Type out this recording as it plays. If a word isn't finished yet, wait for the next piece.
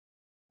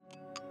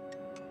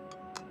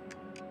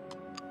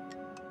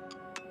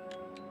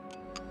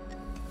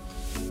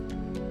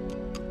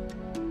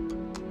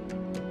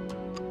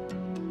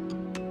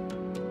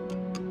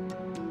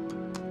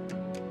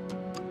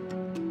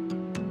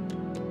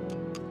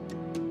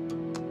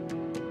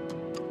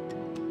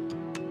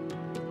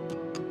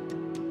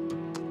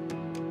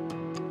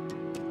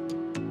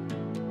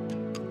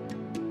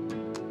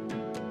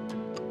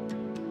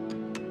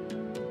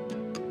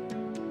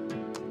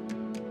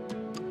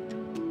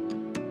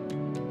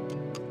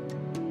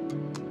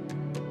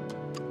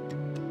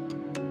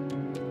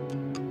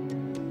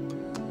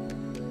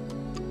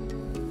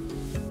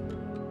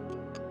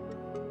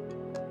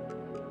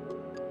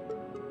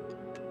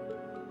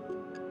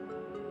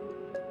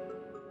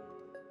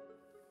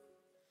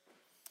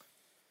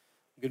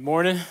Good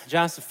morning,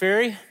 Johnson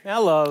Ferry. I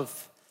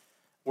love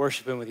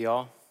worshiping with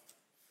y'all.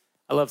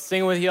 I love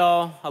singing with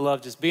y'all. I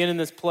love just being in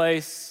this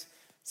place,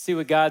 see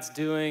what God's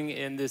doing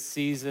in this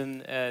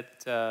season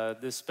at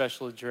this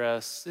special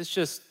address.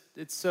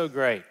 It's so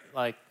great.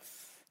 Like,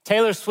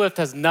 Taylor Swift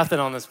has nothing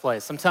on this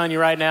place. I'm telling you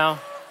right now,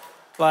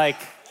 like,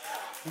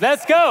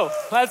 let's go.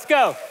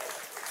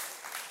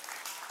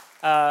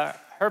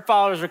 Her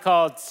followers are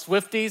called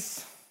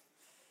Swifties.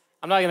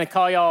 I'm not gonna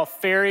call y'all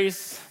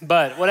fairies,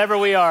 but whatever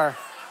we are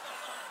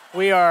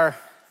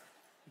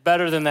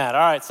better than that.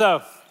 All right,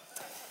 so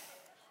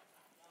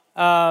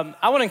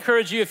I wanna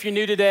encourage you, if you're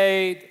new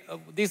today,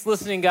 these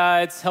listening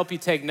guides help you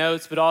take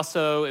notes, but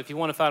also if you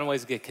wanna find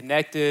ways to get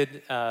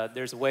connected,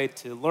 there's a way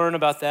to learn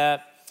about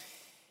that.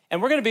 And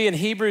we're gonna be in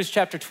Hebrews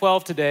chapter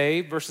 12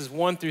 today, verses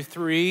 1 through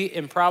 3,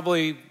 and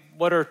probably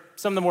what are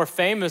some of the more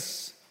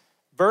famous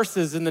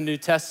verses in the New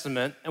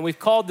Testament. And we've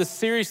called this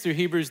series through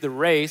Hebrews The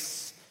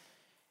Race.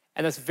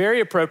 And that's very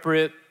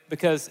appropriate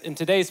because in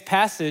today's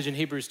passage in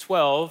Hebrews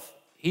 12,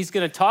 he's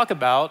gonna talk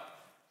about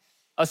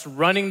us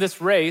running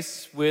this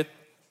race with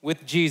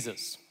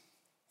Jesus.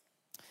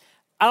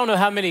 I don't know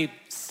how many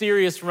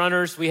serious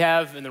runners we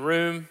have in the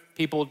room,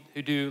 people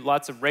who do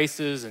lots of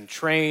races and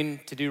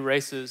train to do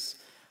races.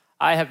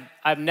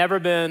 I've never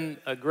been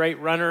a great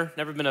runner,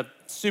 never been a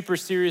super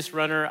serious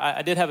runner.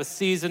 I did have a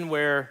season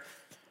where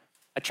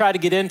I tried to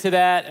get into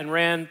that and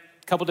ran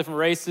a couple different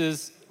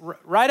races.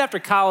 Right after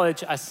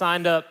college, I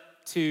signed up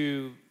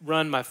to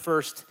run my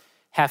first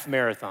half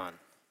marathon.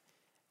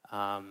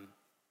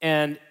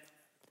 And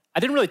I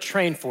didn't really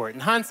train for it.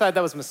 In hindsight,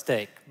 that was a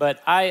mistake.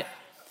 But I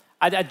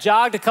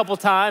jogged a couple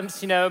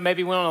times,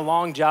 maybe went on a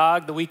long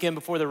jog the weekend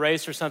before the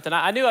race or something.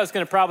 I knew I was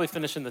gonna probably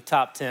finish in the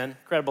top 10,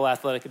 incredible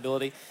athletic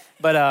ability.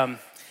 But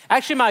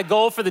actually my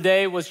goal for the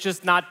day was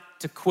just not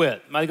to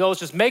quit. My goal was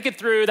just make it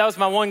through. That was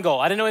my one goal.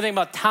 I didn't know anything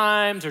about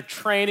times or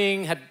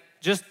training, had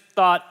just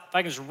thought if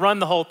I could just run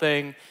the whole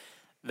thing,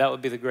 that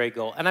would be the great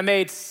goal. And I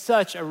made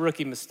such a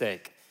rookie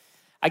mistake.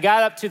 I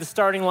got up to the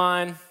starting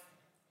line,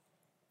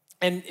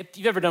 and if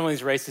you've ever done one of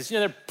these races,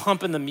 they're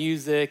pumping the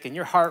music and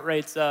your heart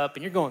rate's up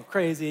and you're going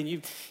crazy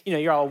and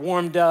you're all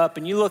warmed up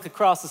and you look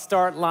across the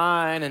start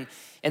line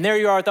and there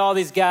you are with all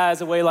these guys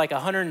that weigh like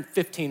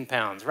 115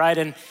 pounds,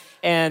 right?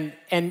 And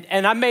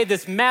I made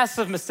this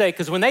massive mistake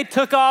because when they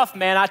took off,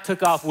 man, I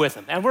took off with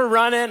them. And we're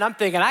running, I'm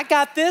thinking, I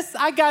got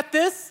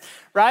this,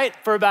 right?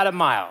 For about a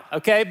mile,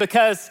 okay?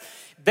 Because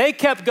they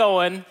kept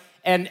going,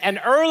 and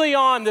early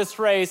on this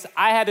race,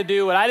 I had to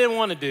do what I didn't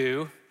want to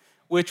do,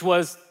 which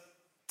was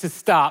to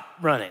stop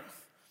running.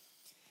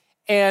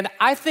 And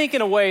I think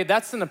in a way,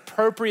 that's an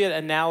appropriate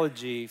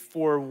analogy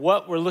for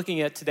what we're looking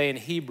at today in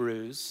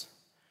Hebrews,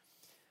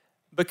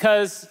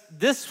 because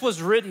this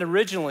was written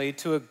originally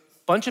to a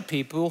bunch of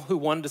people who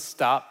wanted to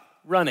stop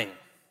running.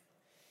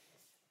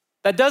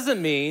 That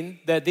doesn't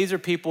mean that these are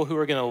people who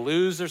are gonna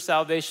lose their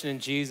salvation in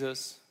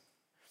Jesus,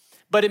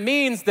 but it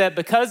means that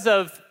because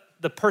of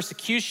the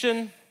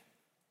persecution,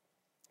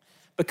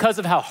 because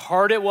of how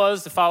hard it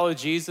was to follow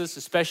Jesus,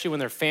 especially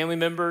when their family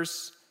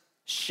members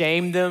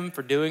shamed them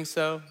for doing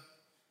so,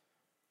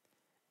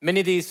 many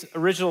of these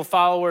original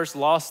followers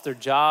lost their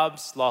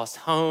jobs, lost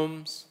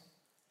homes.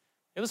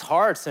 It was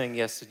hard saying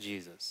yes to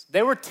Jesus.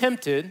 They were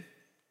tempted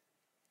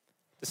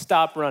to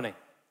stop running.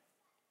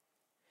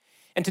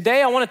 And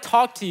today I want to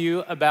talk to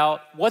you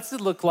about what's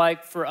it look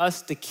like for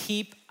us to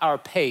keep our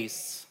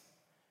pace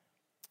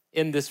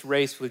in this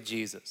race with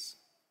Jesus.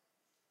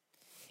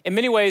 In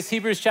many ways,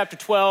 Hebrews chapter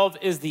 12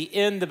 is the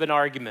end of an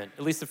argument,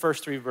 at least the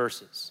first 3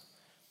 verses.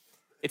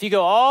 If you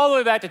go all the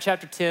way back to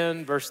chapter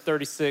 10, verse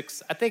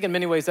 36, I think in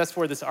many ways that's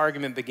where this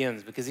argument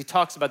begins because he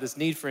talks about this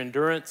need for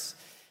endurance.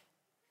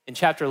 In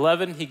chapter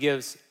 11, he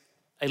gives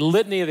a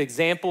litany of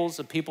examples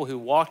of people who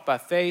walked by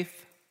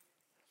faith.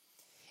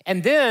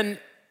 And then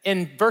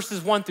in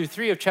verses 1 through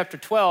 3 of chapter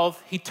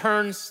 12, he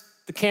turns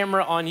the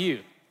camera on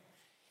you.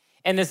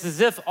 And it's as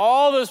if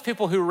all those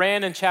people who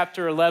ran in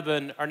chapter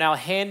 11 are now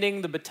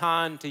handing the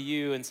baton to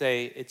you and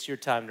say, it's your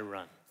time to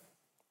run.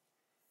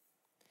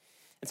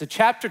 And so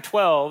chapter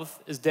 12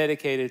 is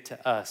dedicated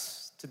to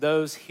us, to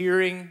those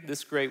hearing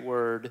this great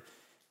word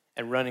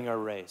and running our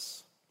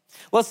race.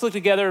 Let's look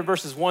together at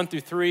verses 1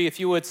 through 3. If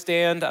you would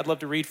stand, I'd love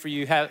to read for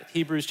you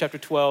Hebrews chapter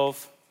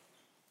 12,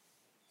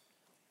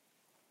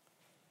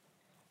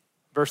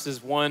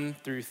 verses 1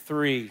 through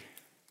 3.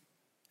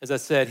 As I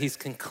said, he's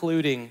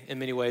concluding in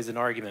many ways an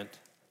argument.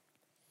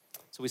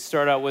 So we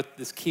start out with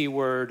this key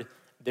word,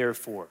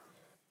 therefore.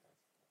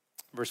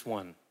 Verse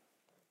 1.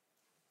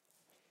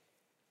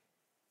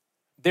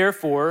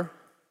 Therefore,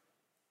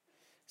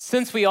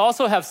 since we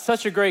also have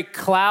such a great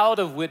cloud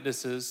of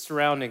witnesses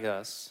surrounding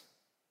us,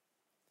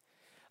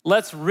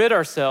 let's rid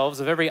ourselves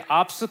of every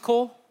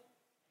obstacle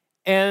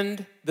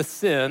and the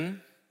sin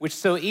which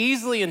so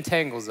easily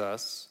entangles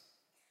us,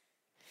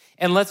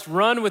 and let's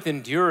run with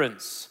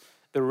endurance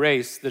the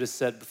race that is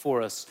set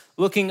before us,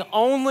 looking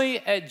only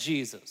at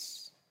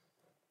Jesus,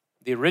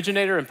 the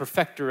originator and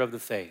perfecter of the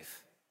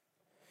faith,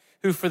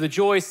 who for the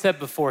joy set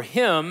before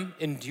him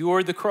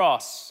endured the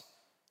cross,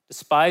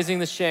 despising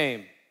the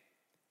shame,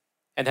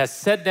 and has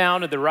sat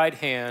down at the right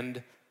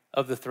hand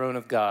of the throne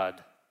of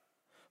God.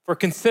 For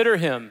consider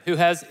him who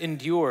has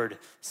endured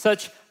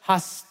such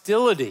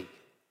hostility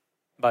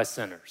by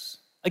sinners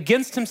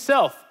against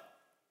himself,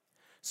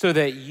 so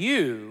that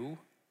you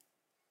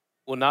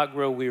will not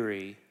grow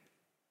weary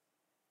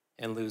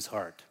and lose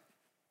heart.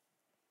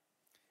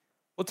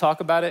 We'll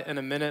talk about it in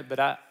a minute, but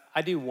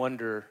I do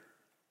wonder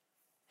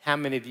how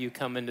many of you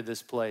come into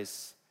this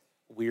place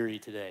weary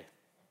today,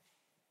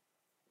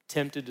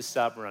 tempted to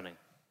stop running.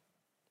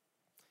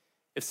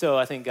 If so,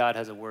 I think God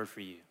has a word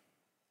for you.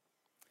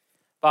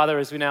 Father,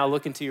 as we now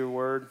look into your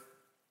word,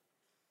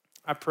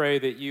 I pray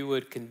that you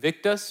would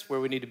convict us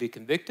where we need to be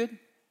convicted.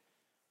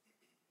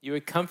 You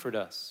would comfort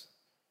us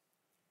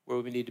where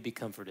we need to be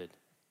comforted.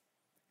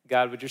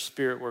 God, would your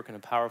spirit work in a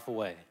powerful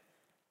way?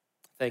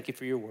 Thank you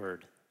for your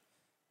word.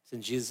 It's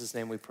in Jesus'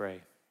 name we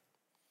pray.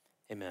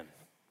 Amen.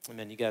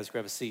 Amen. You guys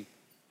grab a seat.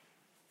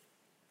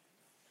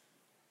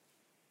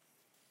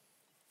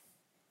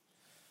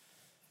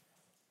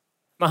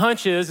 My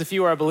hunch is if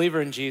you are a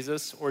believer in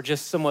Jesus or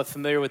just somewhat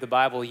familiar with the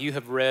Bible, you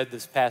have read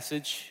this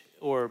passage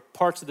or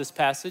parts of this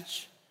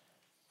passage.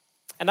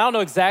 And I don't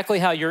know exactly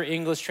how your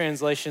English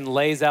translation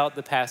lays out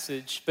the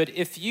passage, but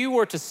if you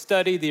were to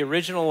study the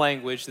original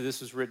language that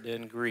this was written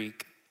in,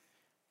 Greek,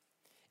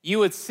 you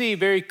would see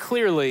very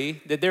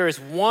clearly that there is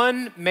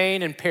one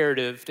main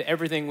imperative to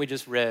everything we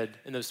just read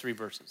in those 3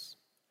 verses.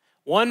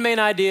 One main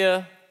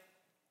idea,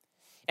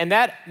 and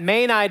that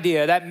main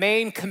idea, that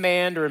main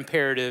command or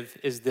imperative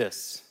is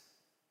this: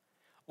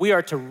 we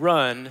are to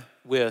run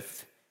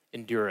with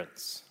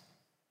endurance.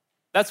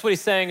 That's what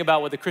he's saying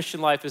about what the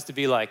Christian life is to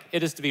be like.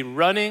 It is to be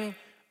running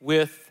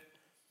with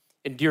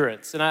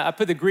endurance. And I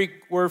put the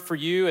Greek word for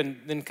you and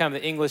then kind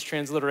of the English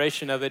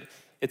transliteration of it.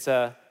 It's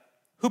a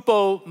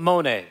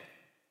hupomone.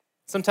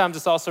 Sometimes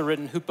it's also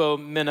written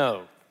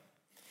hupomeno.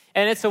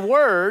 And it's a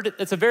word,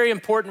 it's a very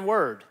important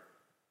word.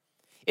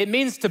 It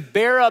means to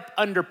bear up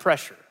under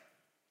pressure,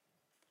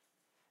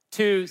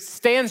 to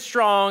stand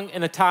strong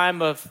in a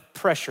time of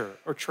pressure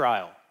or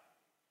trial,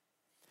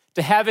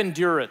 to have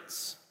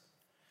endurance.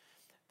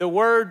 The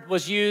word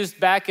was used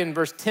back in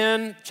verse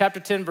 10,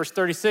 chapter 10, verse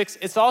 36.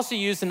 It's also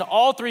used in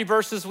all 3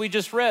 verses we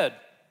just read.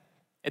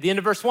 At the end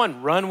of verse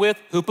 1, run with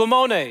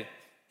hupomone,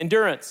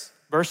 endurance.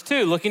 Verse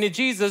 2, looking at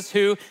Jesus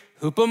who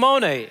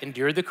hupomone,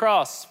 endured the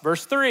cross.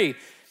 Verse 3,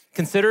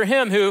 consider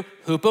him who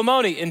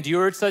hupomone,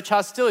 endured such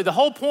hostility. The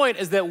whole point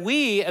is that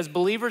we as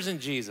believers in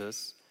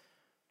Jesus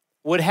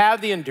would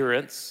have the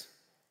endurance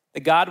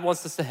that God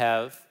wants us to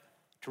have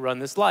to run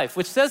this life,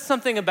 which says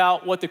something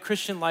about what the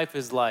Christian life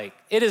is like.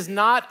 It is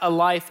not a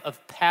life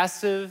of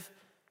passive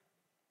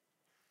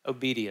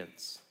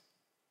obedience,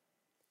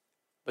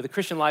 but the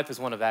Christian life is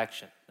one of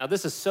action. Now,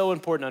 this is so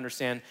important to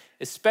understand,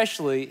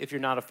 especially if you're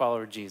not a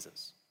follower of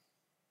Jesus.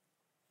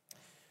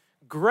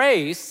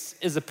 Grace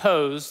is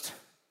opposed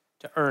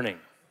to earning.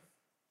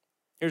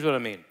 Here's what I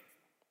mean.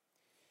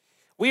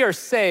 We are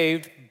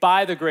saved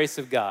by the grace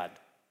of God.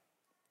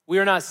 We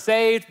are not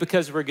saved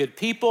because we're good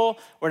people.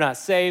 We're not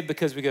saved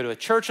because we go to a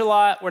church a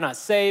lot. We're not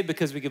saved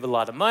because we give a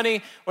lot of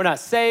money. We're not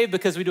saved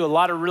because we do a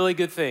lot of really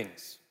good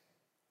things.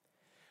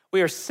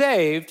 We are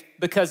saved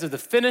because of the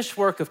finished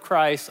work of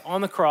Christ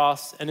on the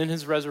cross and in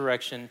his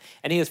resurrection,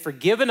 and he has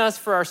forgiven us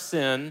for our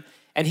sin,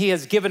 and he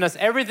has given us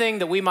everything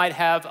that we might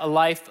have a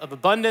life of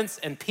abundance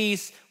and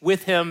peace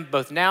with him,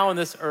 both now on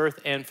this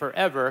earth and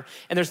forever.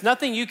 And there's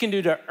nothing you can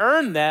do to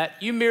earn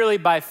that. You merely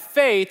by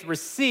faith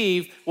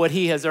receive what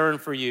he has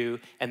earned for you,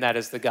 and that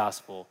is the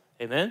gospel.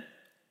 Amen?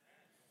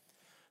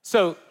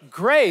 So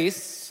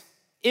grace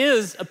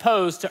is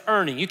opposed to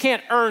earning. You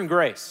can't earn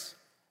grace,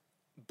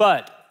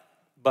 but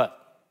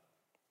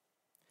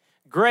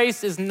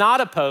grace is not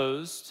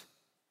opposed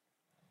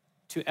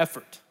to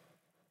effort.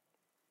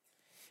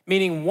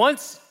 Meaning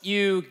once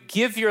you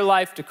give your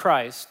life to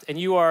Christ and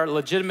you are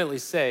legitimately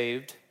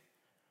saved,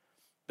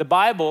 the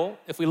Bible,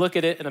 if we look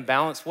at it in a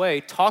balanced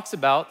way, talks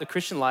about the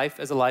Christian life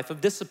as a life of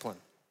discipline,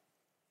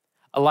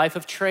 a life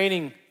of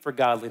training for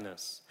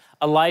godliness,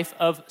 a life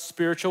of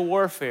spiritual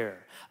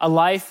warfare, a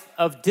life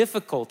of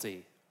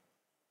difficulty.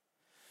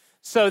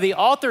 So the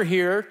author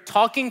here,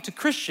 talking to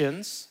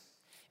Christians,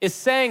 is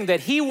saying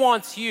that he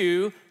wants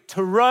you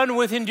to run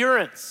with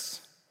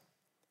endurance.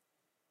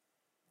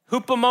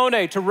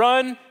 Hupomone, to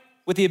run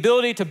with the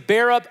ability to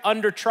bear up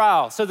under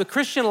trial. So the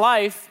Christian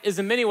life is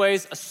in many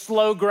ways a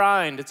slow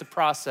grind. It's a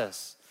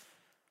process.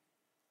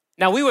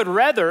 Now we would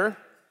rather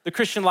the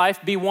Christian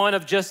life be one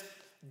of just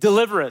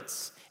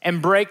deliverance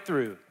and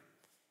breakthrough.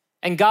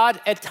 And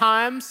God at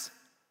times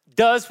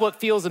does what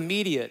feels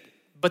immediate.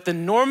 But the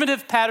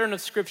normative pattern of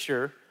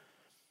Scripture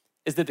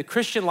is that the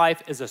Christian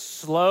life is a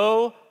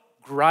slow,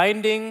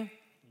 grinding,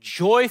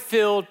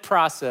 joy-filled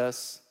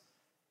process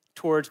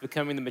towards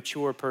becoming the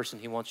mature person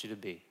he wants you to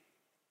be.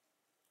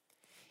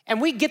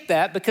 And we get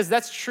that because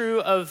that's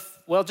true of,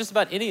 well, just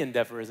about any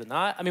endeavor, is it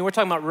not? I mean, we're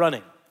talking about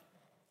running.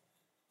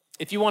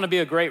 If you want to be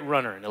a great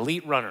runner, an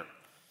elite runner,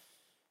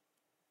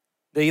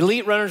 The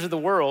elite runners of the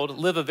world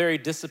live a very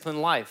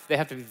disciplined life. They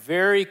have to be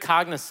very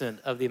cognizant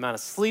of the amount of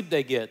sleep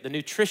they get, the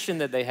nutrition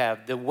that they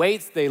have, the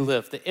weights they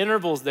lift, the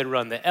intervals they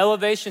run, the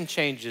elevation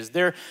changes,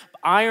 their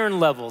iron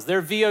levels,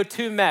 their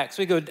VO2 max.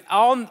 We go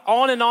on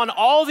and on.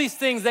 All these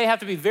things they have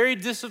to be very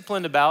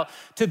disciplined about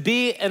to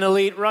be an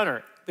elite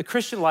runner. The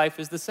Christian life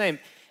is the same.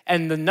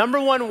 And the number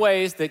one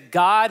ways that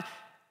God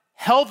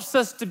helps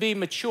us to be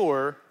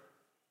mature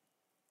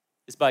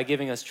is by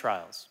giving us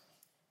trials.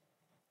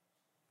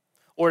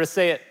 Or to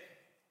say it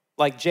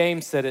like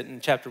James said it in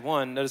chapter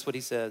 1, notice what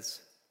he says.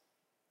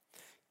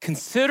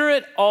 Consider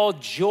it all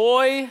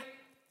joy,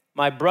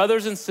 my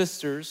brothers and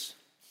sisters,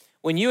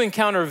 when you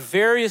encounter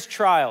various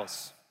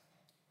trials,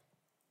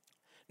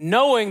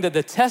 knowing that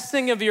the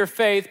testing of your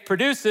faith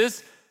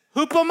produces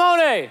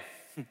hupomone,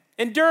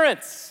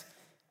 endurance.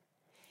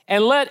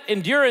 And let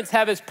endurance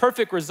have its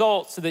perfect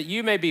result so that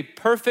you may be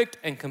perfect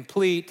and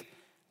complete,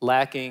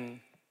 lacking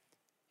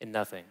in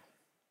nothing.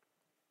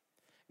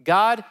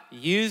 God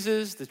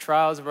uses the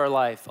trials of our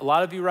life. A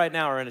lot of you right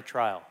now are in a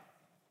trial.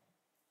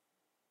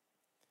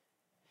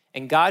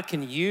 And God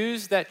can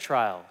use that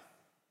trial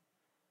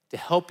to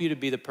help you to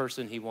be the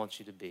person he wants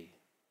you to be.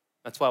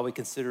 That's why we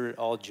consider it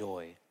all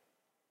joy.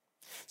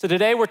 So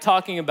today we're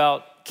talking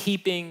about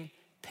keeping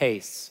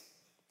pace.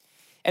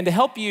 And to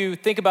help you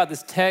think about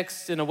this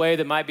text in a way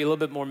that might be a little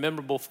bit more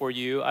memorable for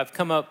you, I've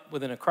come up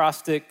with an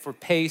acrostic for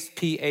PACE,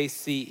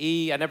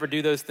 P-A-C-E. I never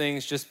do those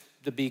things just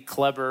to be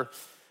clever,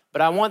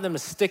 but I want them to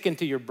stick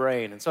into your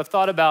brain. And so I've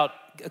thought about,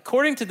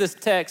 according to this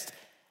text,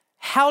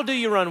 how do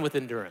you run with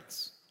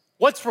endurance?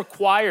 What's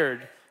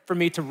required for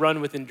me to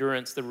run with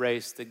endurance the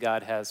race that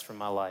God has for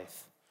my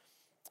life?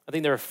 I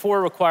think there are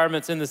 4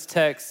 requirements in this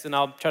text, and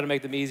I'll try to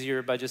make them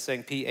easier by just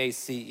saying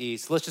P-A-C-E.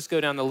 So let's just go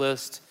down the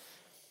list.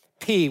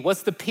 P,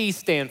 what's the P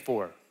stand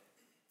for?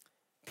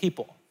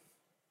 People.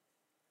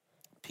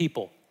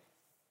 People.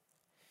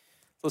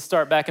 Let's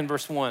start back in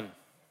verse 1.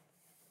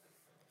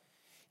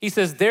 He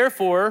says,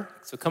 therefore,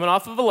 so coming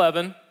off of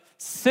 11,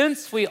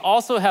 since we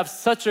also have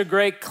such a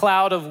great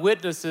cloud of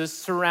witnesses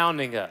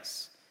surrounding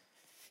us.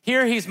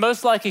 Here he's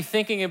most likely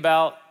thinking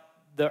about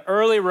the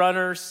early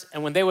runners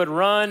and when they would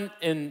run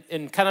in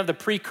kind of the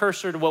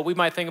precursor to what we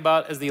might think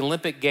about as the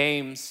Olympic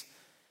Games.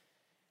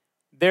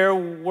 There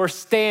were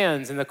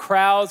stands and the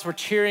crowds were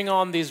cheering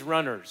on these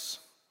runners.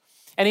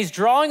 And he's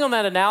drawing on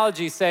that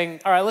analogy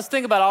saying, all right, let's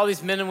think about all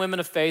these men and women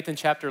of faith in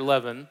chapter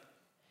 11.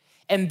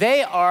 And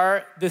they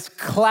are this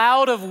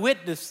cloud of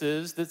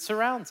witnesses that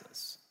surrounds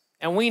us.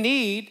 And we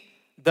need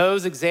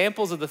those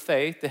examples of the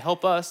faith to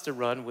help us to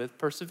run with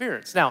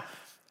perseverance. Now,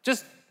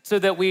 just so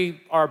that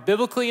we are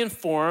biblically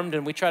informed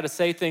and we try to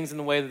say things in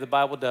the way that the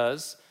Bible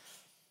does,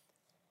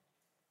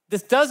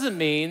 this doesn't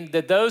mean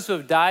that those who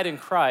have died in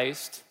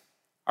Christ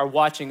are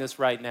watching us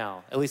right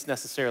now. At least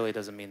necessarily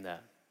doesn't mean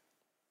that.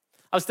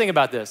 I was thinking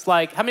about this.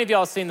 Like, how many of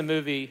y'all have seen the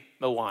movie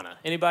Moana?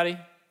 Anybody?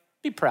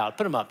 Be proud,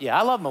 put them up. Yeah,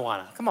 I love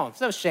Moana. Come on,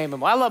 there's no shame in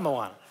Moana. I love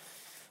Moana.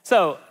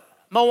 So,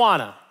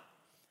 Moana.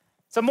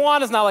 So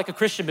Moana's not like a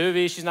Christian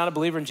movie. She's not a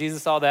believer in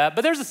Jesus, all that.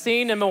 But there's a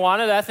scene in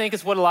Moana that I think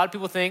is what a lot of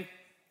people think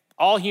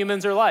all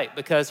humans are like,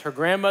 because her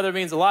grandmother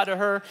means a lot to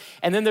her.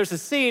 And then there's a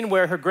scene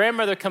where her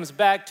grandmother comes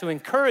back to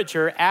encourage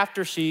her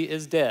after she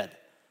is dead.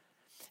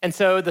 And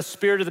so the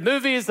spirit of the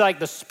movie is like,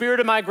 the spirit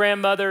of my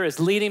grandmother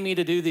is leading me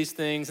to do these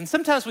things. And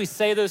sometimes we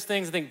say those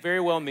things, I think, very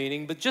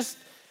well-meaning, but just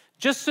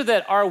so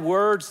that our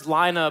words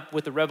line up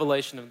with the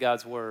revelation of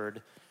God's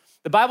word.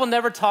 The Bible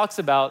never talks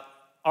about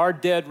our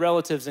dead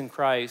relatives in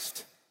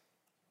Christ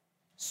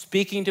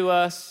speaking to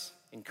us,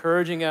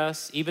 encouraging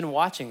us, even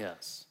watching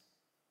us.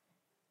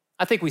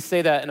 I think we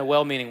say that in a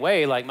well-meaning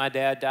way, like my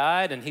dad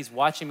died and he's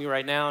watching me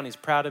right now and he's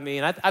proud of me.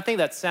 And I think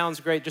that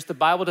sounds great, just the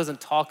Bible doesn't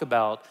talk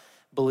about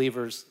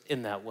believers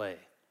in that way.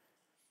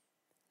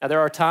 Now there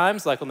are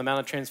times, like on the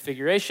Mount of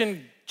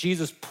Transfiguration,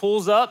 Jesus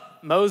pulls up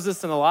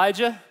Moses and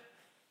Elijah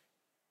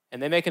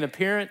and they make an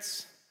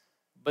appearance,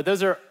 but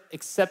those are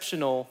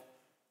exceptional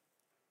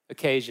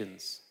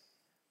occasions.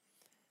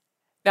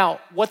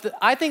 Now,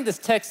 I think this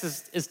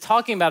text is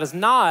talking about is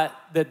not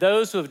that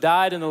those who have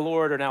died in the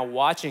Lord are now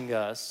watching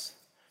us,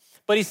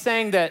 but he's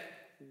saying that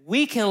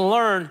we can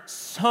learn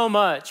so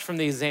much from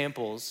the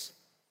examples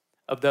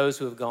of those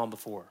who have gone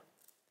before.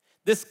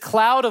 This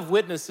cloud of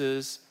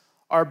witnesses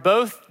are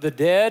both the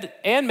dead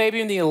and maybe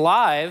even the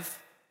alive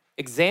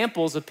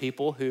examples of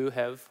people who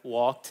have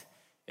walked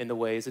in the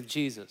ways of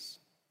Jesus.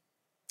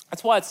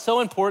 That's why it's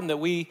so important that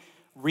we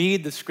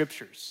read the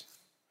scriptures.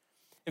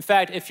 In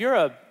fact, if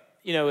you're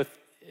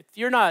if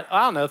you're not,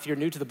 I don't know if you're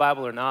new to the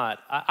Bible or not,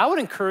 I would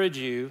encourage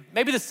you,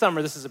 maybe this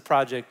summer this is a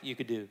project you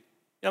could do.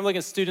 I'm looking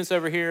at students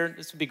over here.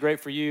 This would be great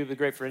for you, it'd be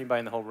great for anybody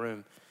in the whole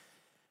room.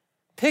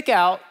 Pick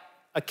out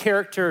a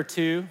character or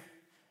two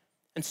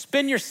and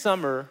spend your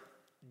summer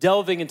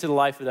delving into the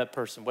life of that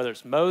person, whether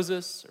it's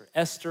Moses or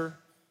Esther,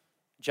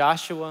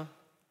 Joshua.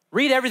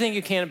 Read everything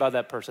you can about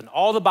that person,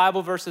 all the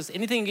Bible verses,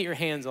 anything you get your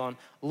hands on.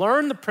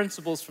 Learn the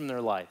principles from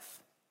their life.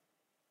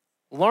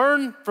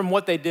 Learn from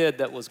what they did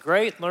that was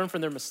great. Learn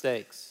from their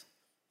mistakes.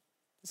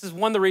 This is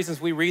one of the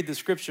reasons we read the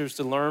scriptures,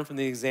 to learn from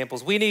the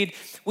examples. We need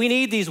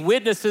these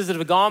witnesses that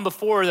have gone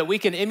before that we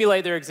can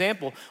emulate their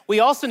example. We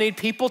also need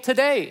people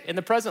today in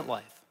the present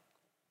life.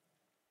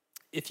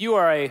 If you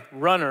are a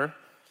runner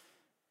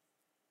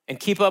and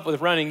keep up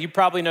with running, you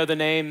probably know the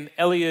name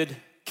Eliud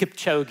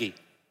Kipchoge.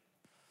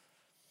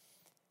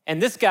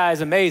 And this guy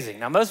is amazing.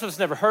 Now, most of us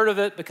never heard of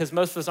it because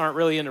most of us aren't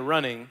really into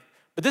running,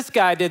 but this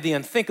guy did the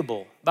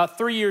unthinkable. About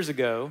 3 years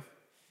ago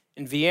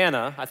in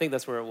Vienna, I think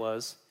that's where it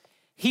was,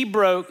 he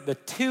broke the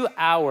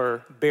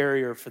 2-hour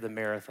barrier for the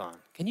marathon.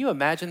 Can you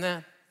imagine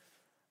that?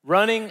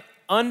 Running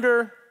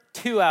under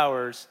 2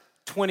 hours,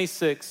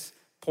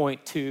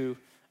 26.2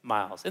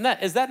 miles. And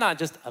is that not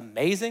just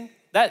amazing?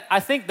 I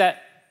think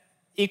that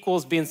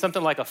equals being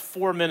something like a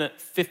 4-minute,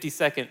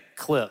 50-second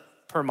clip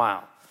per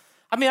mile.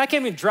 I mean, I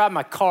can't even drive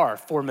my car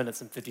 4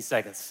 minutes and 50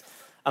 seconds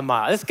a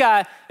mile. This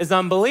guy is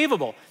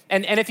unbelievable.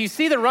 And if you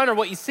see the runner,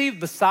 what you see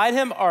beside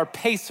him are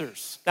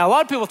pacers. Now, a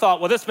lot of people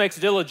thought, well, this makes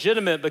it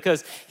illegitimate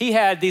because he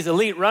had these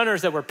elite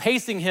runners that were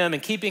pacing him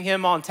and keeping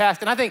him on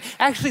task. And I think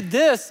actually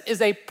this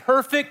is a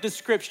perfect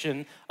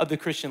description of the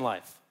Christian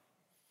life.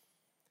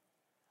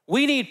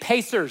 We need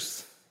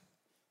pacers,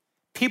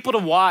 people to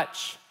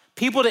watch,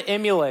 people to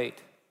emulate,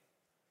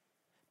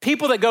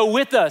 people that go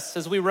with us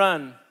as we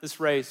run this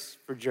race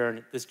for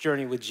this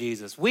journey with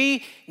Jesus.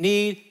 We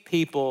need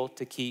people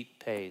to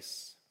keep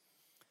pace.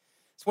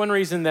 It's one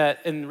reason that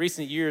in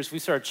recent years we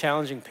started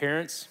challenging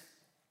parents.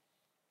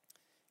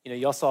 You know,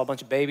 y'all saw a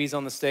bunch of babies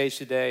on the stage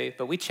today,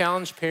 but we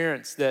challenge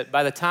parents that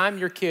by the time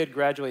your kid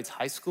graduates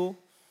high school,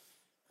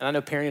 and I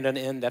know parenting doesn't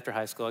end after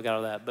high school, I got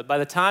all that, but by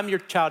the time your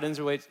child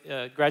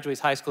graduates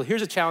high school,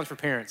 here's a challenge for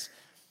parents.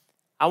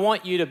 I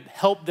want you to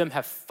help them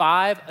have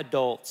 5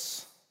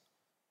 adults,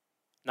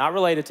 not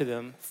related to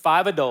them,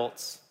 5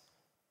 adults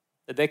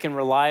that they can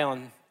rely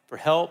on for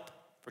help,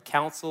 for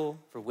counsel,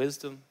 for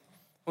wisdom.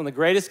 One of the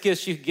greatest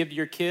gifts you can give to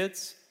your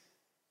kids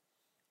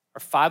are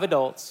 5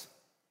 adults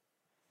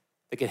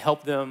that can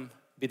help them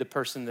be the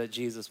person that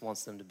Jesus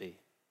wants them to be.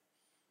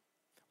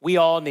 We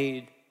all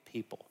need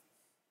people.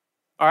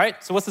 All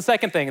right, so what's the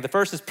second thing? The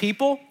first is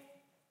people.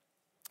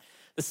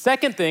 The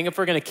second thing, if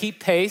we're gonna keep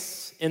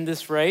pace in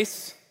this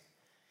race,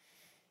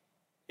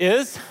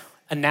 is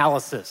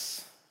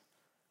analysis.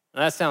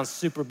 Now, that sounds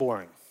super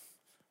boring,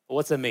 but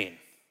what's that mean?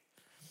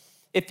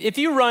 If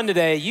you run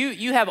today,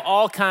 you have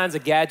all kinds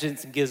of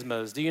gadgets and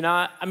gizmos, do you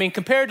not? I mean,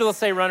 compared to, let's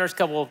say, runners a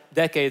couple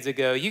decades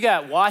ago, you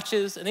got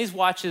watches, and these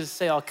watches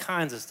say all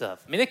kinds of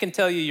stuff. I mean, it can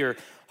tell you your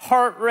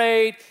heart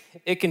rate,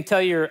 it can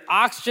tell you your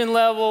oxygen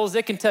levels,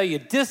 it can tell you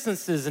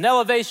distances and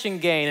elevation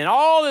gain and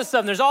all this stuff.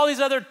 And there's all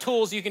these other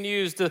tools you can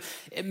use to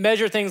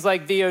measure things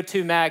like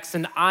VO2 max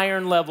and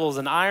iron levels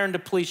and iron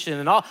depletion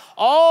and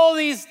all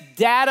this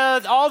data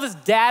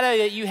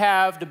that you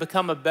have to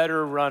become a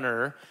better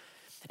runner.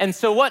 And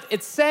so what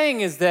it's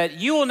saying is that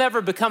you will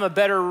never become a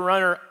better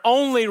runner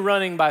only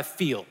running by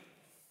feel.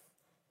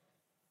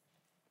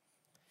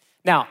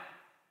 Now,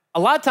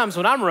 a lot of times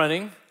when I'm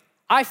running,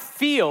 I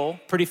feel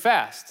pretty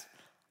fast.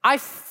 I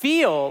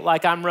feel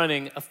like I'm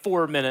running a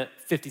 4-minute,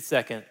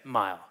 50-second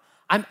mile.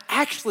 I'm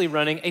actually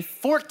running a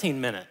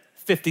 14-minute,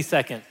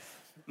 50-second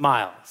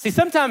mile. See,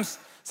 sometimes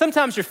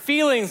your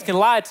feelings can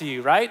lie to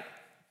you, right?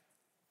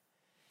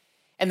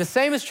 And the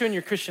same is true in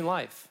your Christian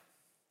life.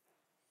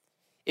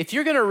 If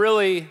you're gonna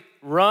really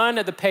run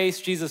at the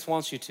pace Jesus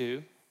wants you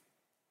to,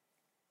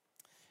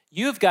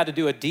 you've got to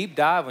do a deep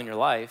dive on your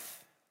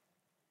life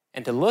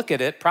and to look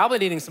at it, probably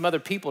needing some other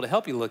people to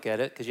help you look at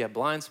it because you have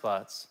blind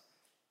spots,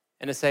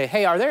 and to say,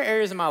 hey, are there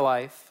areas in my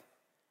life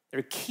that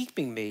are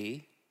keeping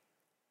me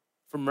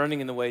from running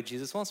in the way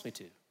Jesus wants me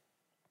to?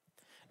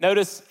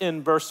 Notice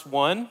in verse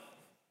 1,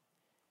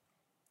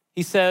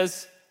 he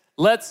says,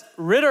 let's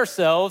rid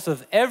ourselves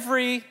of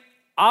every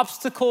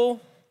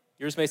obstacle,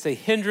 yours may say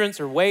hindrance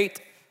or weight,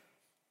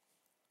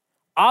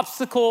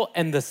 obstacle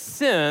and the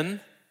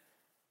sin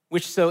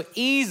which so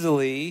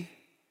easily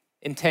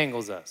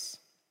entangles us.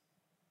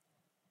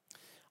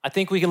 I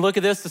think we can look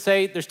at this to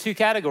say there's 2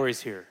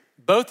 categories here,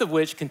 both of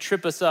which can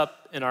trip us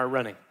up in our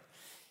running.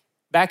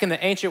 Back in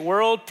the ancient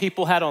world,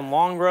 people had on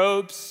long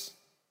robes,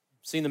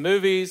 seen the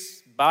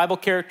movies, Bible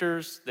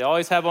characters, they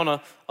always have on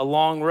a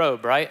long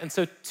robe, right? And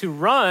so to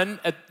run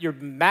at your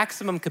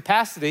maximum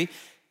capacity,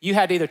 you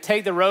had to either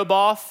take the robe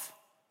off,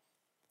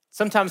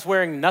 sometimes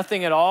wearing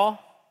nothing at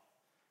all,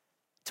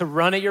 to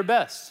run at your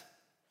best.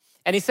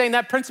 And he's saying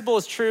that principle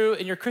is true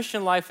in your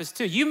Christian life as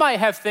too. You might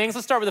have things,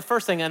 let's start with the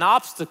first thing, an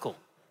obstacle.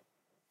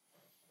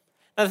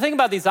 Now the thing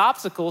about these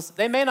obstacles,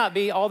 they may not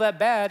be all that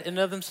bad in and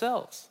of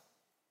themselves.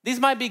 These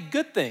might be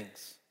good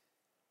things.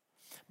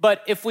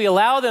 But if we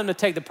allow them to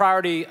take the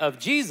priority of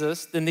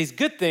Jesus, then these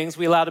good things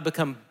we allow to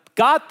become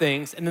God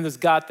things, and then those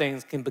God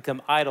things can become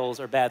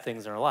idols or bad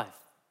things in our life.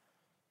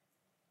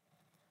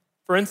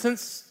 For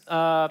instance,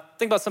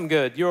 think about something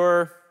good,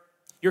 your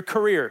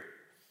career.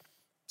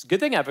 It's a good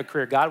thing to have a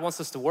career. God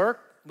wants us to work.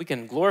 We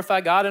can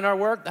glorify God in our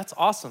work. That's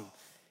awesome.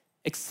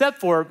 Except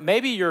for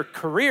maybe your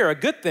career, a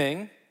good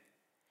thing,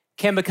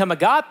 can become a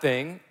God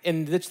thing,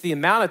 and it's the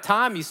amount of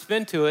time you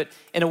spend to it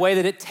in a way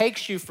that it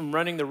takes you from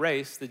running the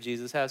race that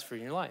Jesus has for you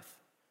in your life.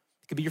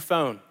 It could be your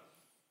phone.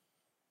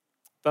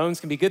 Phones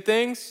can be good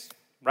things.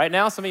 Right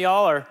now, some of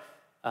y'all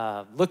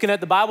are looking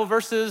at the Bible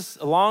verses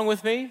along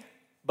with me,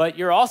 but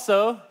you're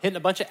also hitting a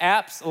bunch of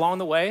apps along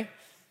the way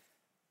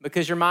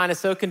because your mind is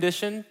so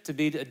conditioned to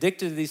be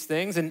addicted to these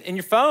things. And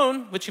your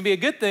phone, which can be a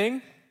good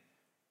thing,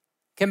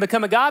 can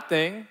become a God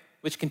thing,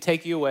 which can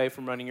take you away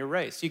from running your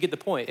race. You get the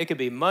point. It could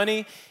be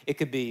money. It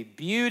could be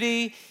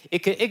beauty. It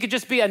could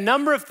just be a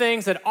number of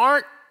things that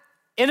aren't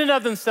in and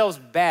of themselves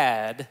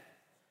bad,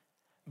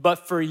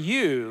 but for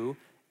you,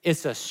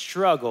 it's a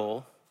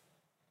struggle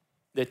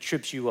that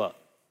trips you up.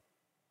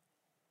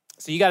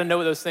 So you got to know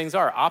what those things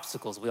are.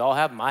 Obstacles. We all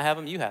have them. I have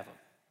them. You have them.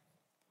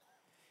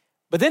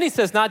 But then he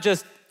says not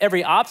just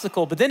every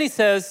obstacle, but then he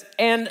says,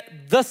 and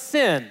the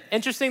sin.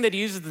 Interesting that he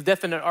uses the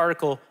definite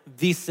article,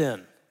 the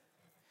sin,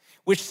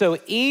 which so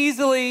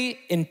easily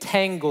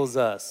entangles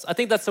us. I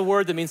think that's a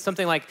word that means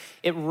something like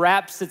it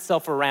wraps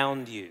itself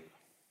around you.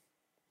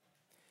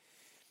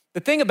 The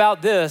thing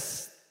about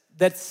this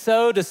that's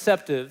so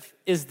deceptive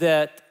is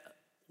that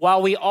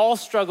while we all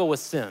struggle with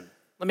sin,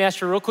 let me ask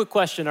you a real quick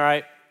question, all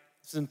right?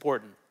 This is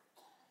important.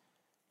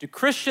 Do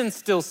Christians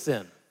still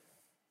sin?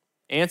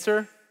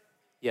 Answer,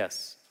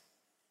 yes.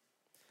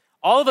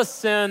 All of us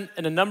sin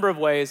in a number of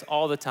ways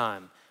all the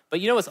time. But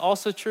you know what's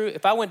also true?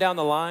 If I went down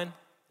the line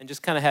and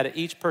just kind of had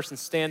each person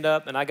stand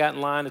up and I got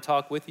in line to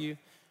talk with you,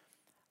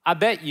 I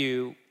bet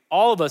you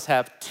all of us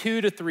have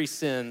 2 to 3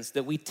 sins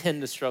that we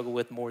tend to struggle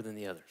with more than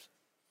the others.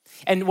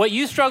 And what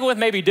you struggle with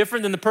may be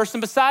different than the person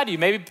beside you,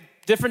 maybe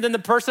different than the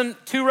person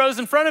 2 rows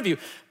in front of you.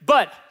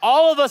 But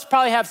all of us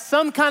probably have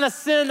some kind of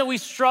sin that we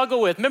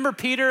struggle with. Remember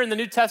Peter in the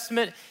New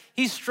Testament?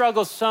 He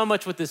struggled so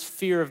much with this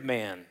fear of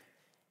man.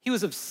 He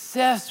was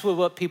obsessed with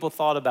what people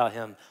thought about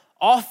him,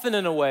 often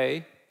in a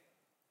way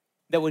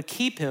that would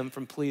keep him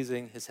from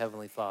pleasing his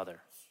heavenly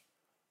Father.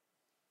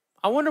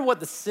 I wonder what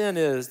the sin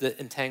is that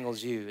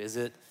entangles you. Is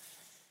it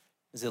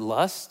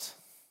lust?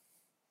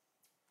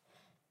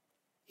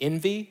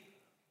 Envy?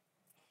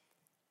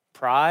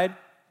 Pride?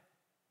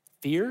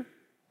 Fear?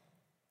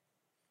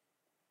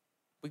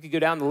 We could go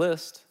down the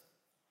list.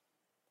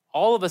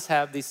 All of us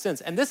have these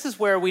sins. And this is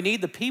where we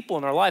need the people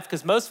in our life,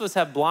 because most of us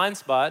have blind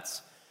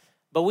spots,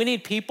 but we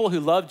need people who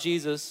love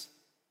Jesus,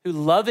 who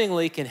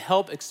lovingly can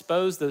help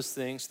expose those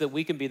things so that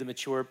we can be the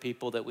mature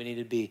people that we need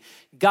to be.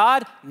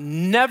 God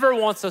never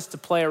wants us to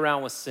play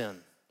around with sin.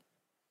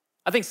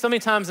 I think so many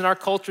times in our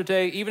culture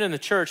today, even in the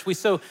church, we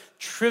so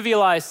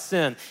trivialize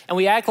sin and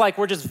we act like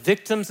we're just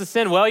victims of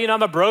sin. Well,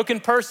 I'm a broken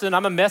person.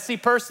 I'm a messy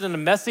person in a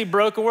messy,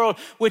 broken world,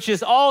 which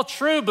is all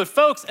true. But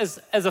folks,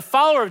 as a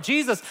follower of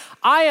Jesus,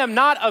 I am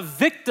not a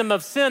victim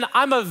of sin.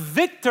 I'm a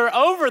victor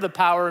over the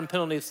power and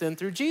penalty of sin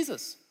through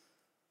Jesus.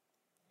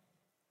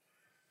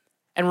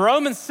 And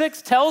Romans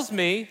 6 tells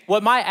me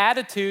what my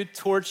attitude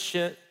towards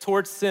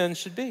sin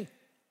should be.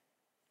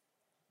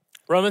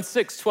 Romans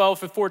 6,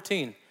 12 and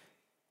 14.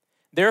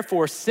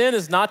 Therefore, sin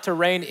is not to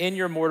reign in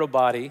your mortal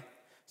body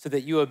so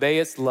that you obey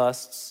its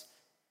lusts.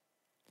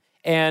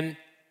 And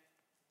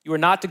you are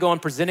not to go on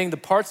presenting the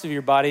parts of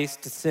your bodies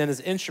to sin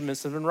as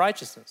instruments of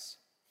unrighteousness.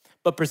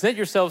 But present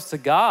yourselves to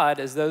God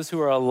as those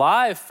who are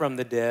alive from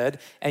the dead,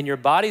 and your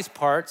body's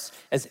parts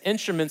as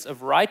instruments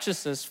of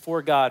righteousness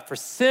for God. For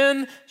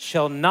sin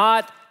shall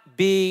not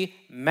be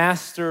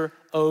master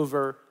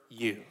over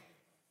you.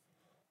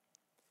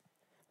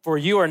 For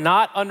you are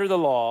not under the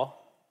law,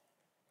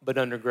 but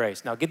under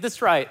grace. Now get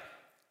this right.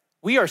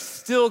 We are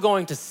still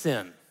going to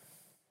sin.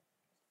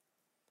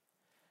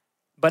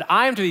 But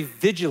I am to be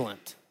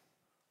vigilant,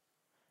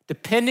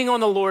 depending on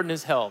the Lord and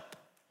his help,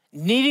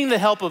 needing the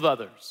help of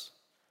others,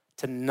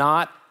 to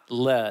not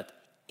let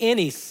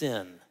any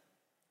sin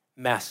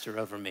master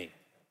over me.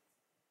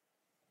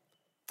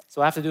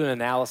 So I have to do an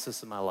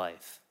analysis of my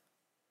life.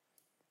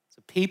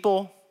 So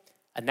people,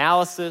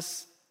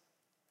 analysis,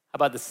 how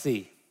about the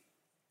C?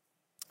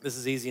 This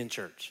is easy in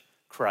church.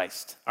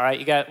 Christ, all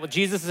right?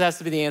 Jesus has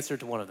to be the answer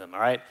to one of them, all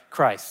right?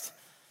 Christ.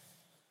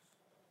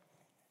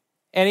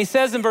 And he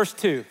says in verse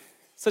 2,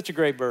 such a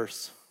great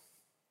verse.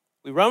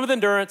 We run with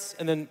endurance,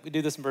 and then we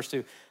do this in verse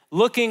 2.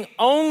 Looking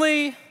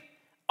only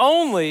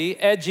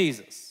at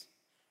Jesus,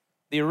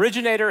 the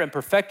originator and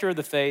perfecter of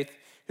the faith,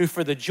 who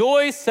for the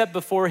joy set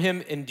before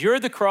him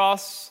endured the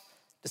cross,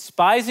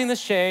 despising the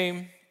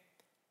shame,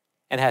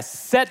 and has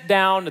sat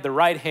down at the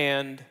right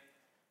hand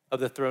of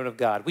the throne of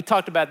God. We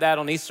talked about that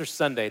on Easter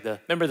Sunday.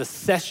 Remember the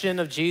session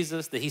of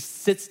Jesus, that he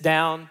sits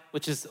down,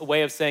 which is a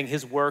way of saying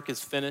his work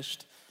is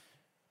finished.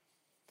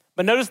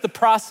 But notice the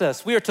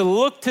process. We are to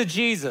look to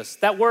Jesus.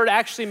 That word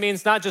actually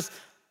means not just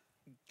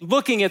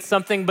looking at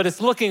something, but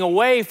it's looking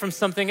away from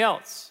something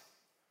else.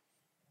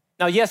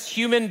 Now, yes,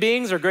 human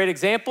beings are great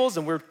examples,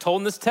 and we're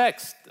told in this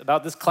text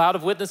about this cloud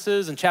of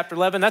witnesses in chapter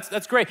 11.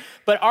 That's great.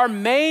 But our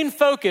main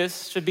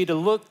focus should be to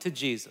look to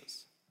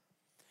Jesus,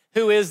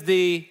 who is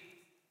the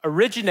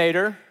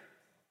originator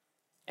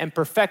and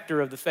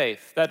perfecter of the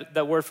faith.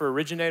 That word for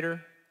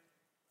originator,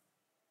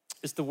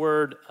 is the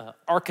word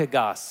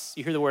archegos.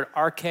 You hear the word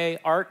ark?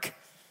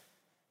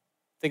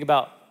 Think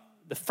about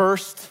the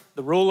first,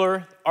 the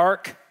ruler,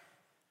 ark.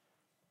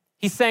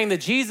 He's saying that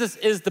Jesus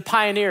is the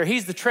pioneer.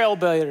 He's the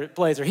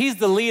trailblazer. He's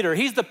the leader.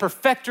 He's the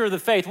perfecter of the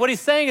faith. What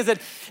he's saying is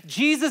that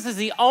Jesus is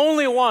the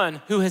only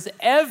one who has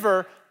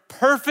ever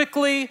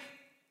perfectly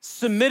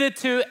submitted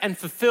to and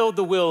fulfilled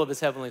the will of his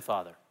heavenly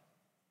Father.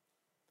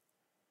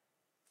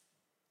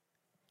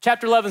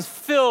 Chapter 11 is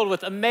filled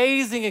with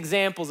amazing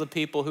examples of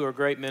people who are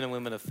great men and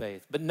women of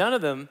faith, but none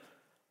of them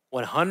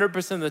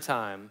 100% of the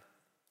time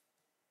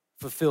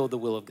fulfilled the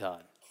will of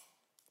God.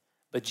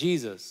 But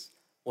Jesus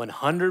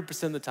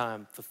 100% of the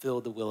time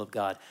fulfilled the will of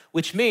God,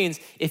 which means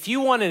if you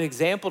want an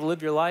example to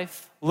live your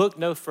life, look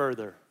no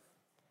further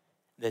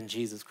than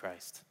Jesus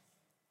Christ.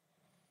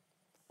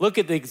 Look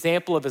at the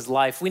example of his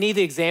life. We need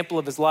the example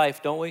of his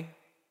life, don't we?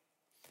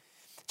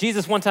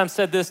 Jesus one time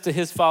said this to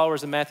his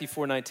followers in Matthew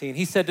 4:19.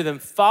 He said to them,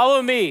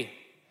 "Follow me,"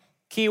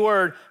 key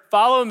word,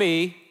 "follow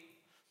me,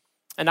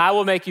 and I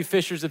will make you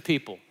fishers of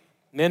people."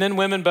 Men and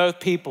women, both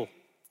people.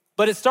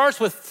 But it starts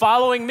with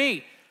following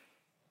me.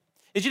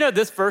 Did you know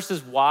this verse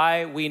is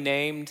why we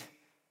named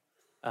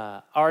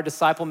our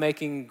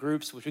disciple-making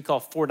groups, which we call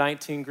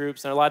 419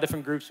 groups, and a lot of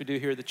different groups we do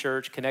here at the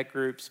church, connect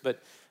groups,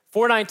 but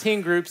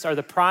 419 groups are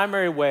the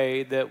primary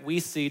way that we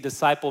see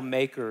disciple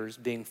makers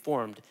being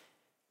formed.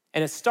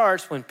 And it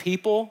starts when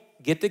people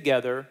get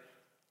together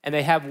and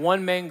they have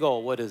one main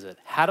goal. What is it?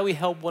 How do we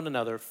help one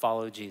another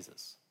follow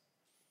Jesus?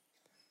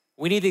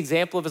 We need the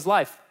example of his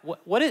life.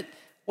 What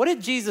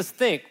did Jesus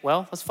think?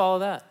 Well, let's follow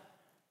that.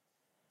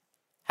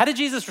 How did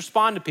Jesus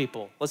respond to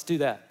people? Let's do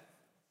that.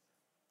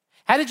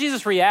 How did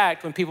Jesus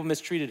react when people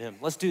mistreated him?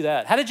 Let's do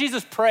that. How did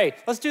Jesus pray?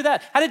 Let's do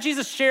that. How did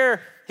Jesus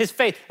share his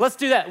faith? Let's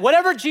do that.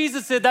 Whatever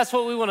Jesus did, that's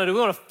what we want to do.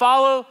 We want to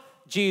follow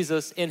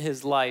Jesus in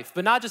his life,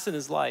 but not just in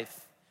his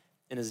life,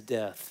 in his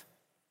death.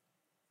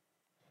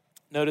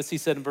 Notice he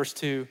said in verse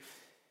 2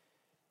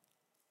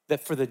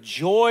 that for the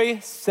joy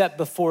set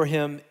before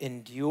him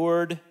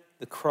endured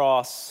the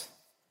cross,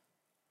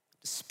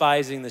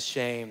 despising the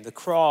shame. The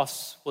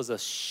cross was a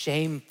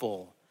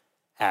shameful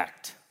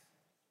act.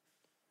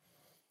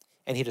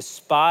 And he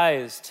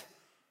despised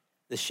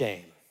the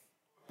shame.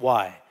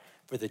 Why?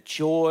 For the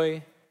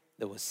joy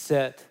that was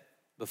set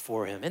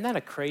before him. Isn't that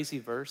a crazy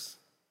verse?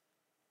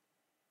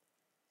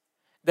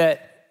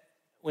 That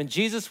when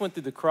Jesus went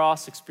through the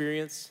cross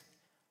experience,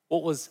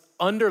 what was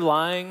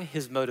underlying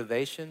his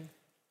motivation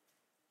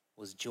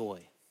was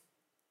joy.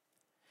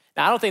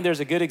 Now, I don't think there's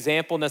a good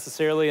example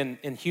necessarily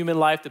in human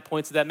life that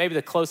points to that. Maybe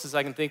the closest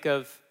I can think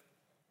of,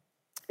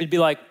 it'd be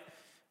like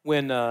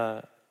when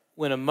a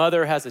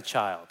mother has a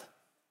child.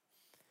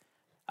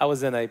 I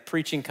was in a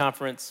preaching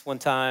conference one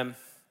time,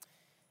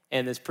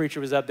 and this preacher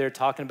was up there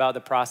talking about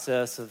the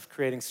process of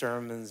creating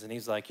sermons, and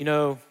he's like,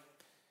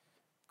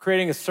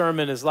 creating a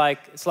sermon is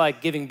it's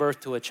like giving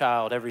birth to a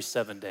child every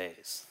 7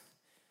 days.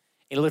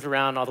 And he looked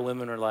around, and all the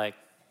women were like,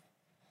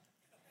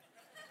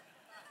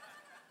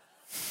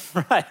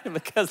 right,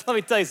 because let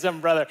me tell you something,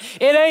 brother.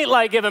 It ain't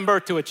like giving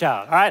birth to a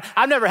child, all right?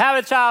 I've never had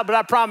a child, but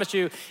I promise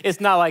you, it's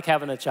not like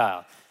having a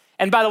child.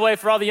 And by the way,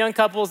 for all the young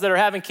couples that are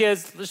having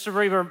kids, let's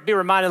just be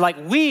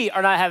reminded, we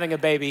are not having a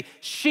baby.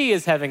 She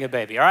is having a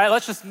baby, all right?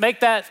 Let's just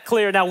make that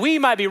clear. Now, we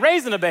might be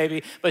raising a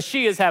baby, but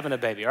she is having a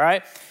baby, all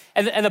right?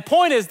 And the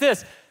point is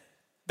this,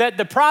 that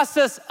the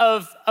process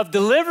of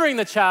delivering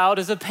the child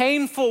is a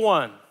painful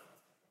one.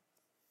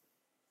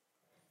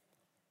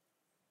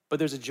 But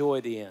there's a joy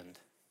at the end.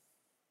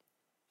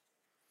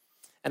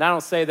 And I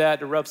don't say that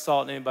to rub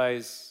salt in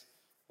anybody's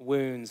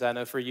wounds. I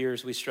know for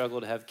years we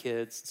struggled to have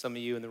kids. Some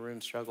of you in the room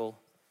struggle.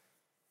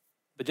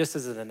 But just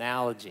as an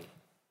analogy,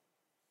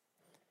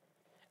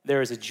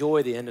 there is a joy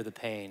at the end of the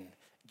pain.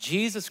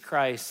 Jesus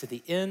Christ at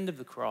the end of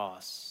the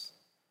cross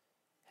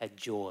had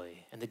joy.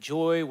 And the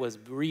joy was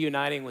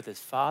reuniting with his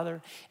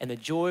Father, and the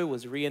joy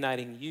was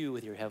reuniting you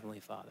with your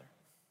Heavenly Father.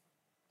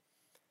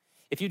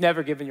 If you've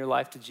never given your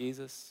life to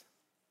Jesus,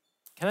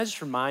 can I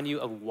just remind you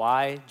of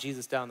why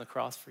Jesus died on the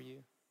cross for you?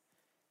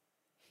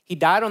 He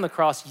died on the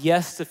cross,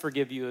 yes, to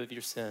forgive you of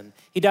your sin.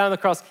 He died on the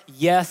cross,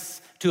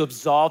 yes, to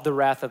absolve the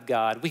wrath of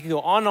God. We can go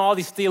on all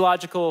these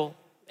theological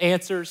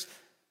answers,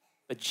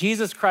 but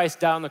Jesus Christ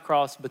died on the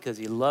cross because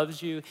he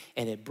loves you,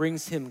 and it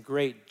brings him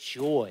great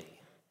joy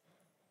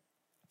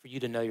for you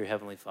to know your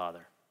Heavenly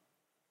Father.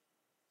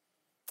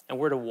 And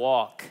we're to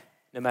walk,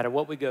 no matter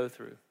what we go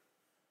through,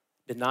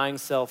 denying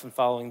self and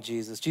following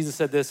Jesus. Jesus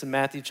said this in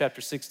Matthew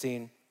chapter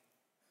 16.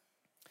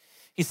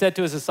 He said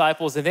to his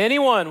disciples, if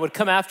anyone would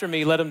come after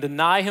me, let him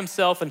deny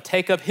himself and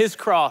take up his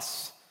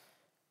cross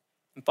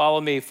and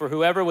follow me. For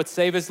whoever would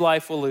save his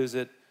life will lose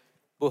it,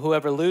 but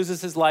whoever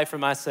loses his life for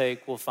my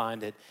sake will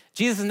find it.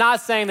 Jesus is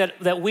not saying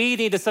that we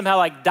need to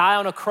somehow die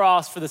on a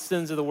cross for the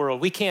sins of the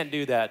world. We can't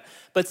do that.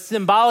 But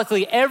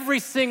symbolically, every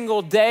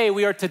single day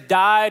we are to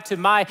die to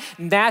my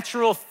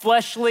natural,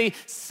 fleshly,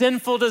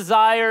 sinful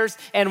desires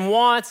and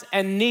wants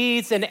and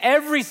needs. And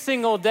every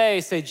single day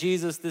say,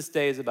 Jesus, this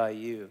day is about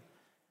you.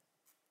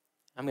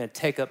 I'm going to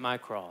take up my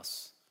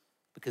cross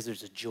because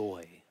there's a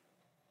joy.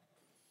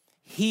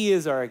 He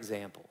is our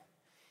example.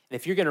 And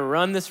if you're gonna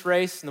run this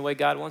race in the way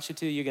God wants you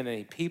to, you're gonna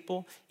need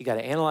people, you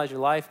gotta analyze your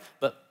life,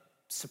 but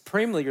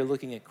supremely, you're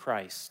looking at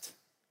Christ.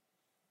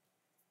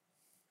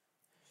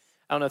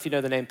 I don't know if you know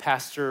the name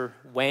Pastor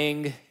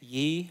Wang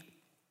Yi,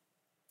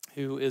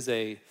 who is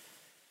a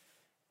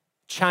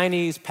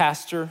Chinese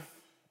pastor.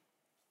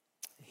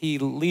 He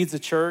leads a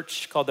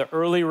church called the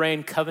Early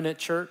Rain Covenant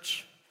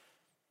Church.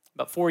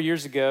 About 4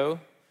 years ago,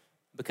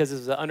 because it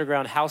was an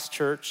underground house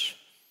church,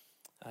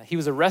 he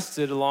was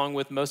arrested along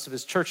with most of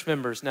his church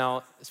members.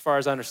 Now, as far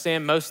as I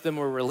understand, most of them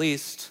were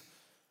released,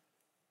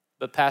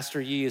 but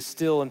Pastor Yi is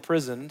still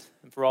imprisoned,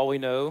 and for all we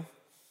know,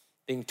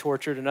 being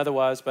tortured and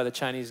otherwise by the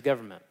Chinese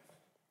government.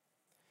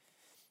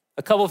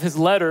 A couple of his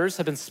letters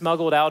have been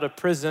smuggled out of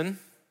prison,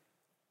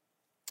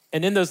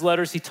 and in those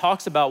letters, he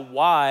talks about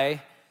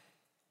why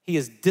he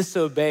is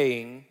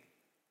disobeying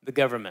the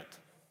government.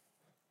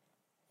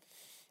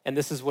 And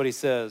this is what he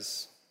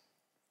says.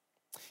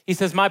 He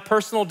says, my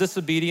personal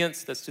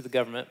disobedience, that's to the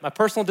government, my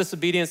personal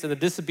disobedience and the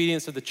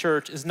disobedience of the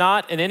church is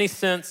not in any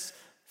sense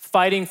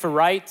fighting for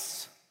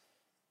rights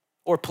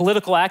or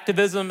political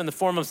activism in the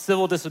form of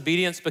civil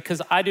disobedience,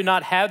 because I do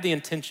not have the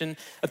intention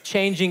of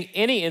changing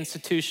any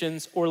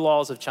institutions or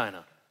laws of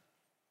China.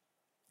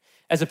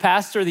 As a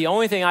pastor, the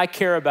only thing I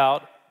care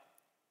about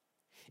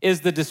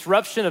is the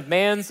disruption of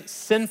man's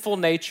sinful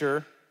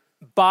nature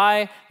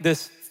by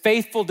this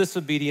faithful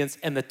disobedience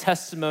and the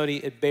testimony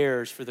it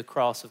bears for the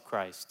cross of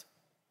Christ.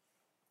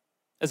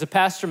 As a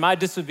pastor, my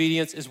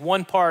disobedience is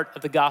one part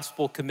of the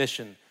gospel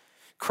commission.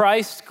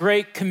 Christ's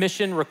great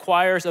commission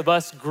requires of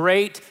us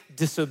great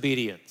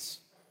disobedience.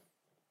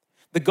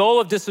 The goal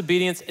of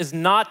disobedience is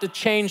not to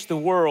change the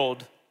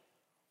world,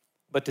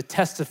 but to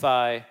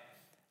testify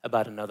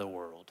about another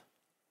world.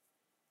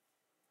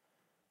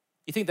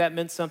 You think that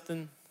meant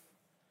something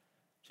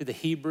to the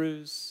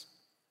Hebrews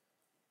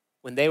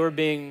when they were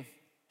being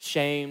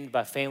shamed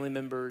by family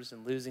members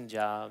and losing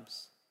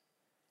jobs?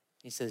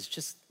 He says,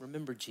 just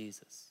remember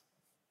Jesus.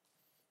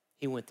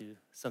 He went through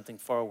something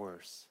far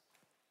worse,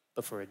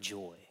 but for a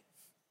joy.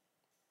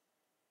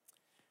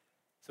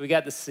 So we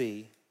got the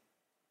C.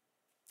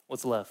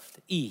 What's left?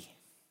 E.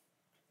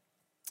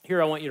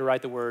 Here I want you to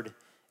write the word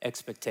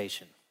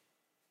expectation.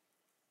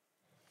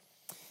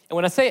 And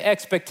when I say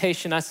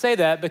expectation, I say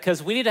that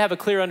because we need to have a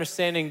clear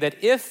understanding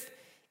that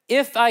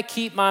if I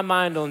keep my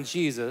mind on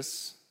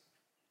Jesus,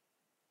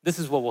 this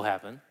is what will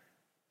happen.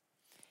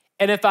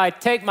 And if I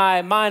take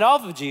my mind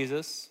off of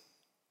Jesus,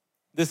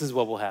 this is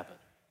what will happen.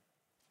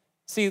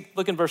 See,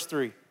 look in verse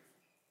 3.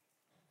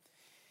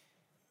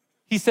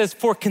 He says,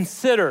 for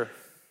consider,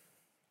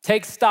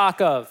 take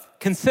stock of,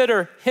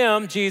 consider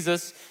him,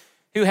 Jesus,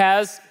 who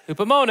has,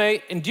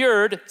 hupomone,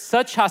 endured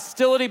such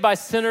hostility by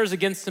sinners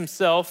against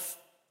himself.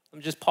 Let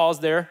me just pause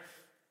there.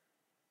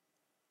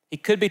 He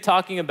could be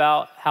talking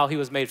about how he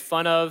was made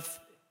fun of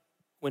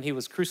when he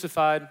was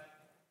crucified,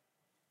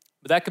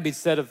 but that could be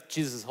said of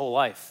Jesus' whole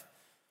life.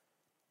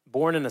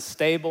 Born in a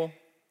stable,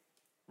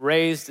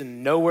 raised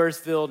in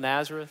Nowheresville,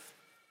 Nazareth.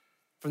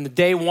 From the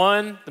day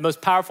one, the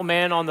most powerful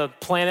man on the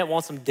planet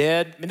wants him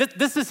dead. I mean,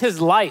 this is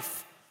his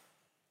life.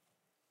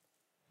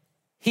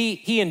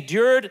 He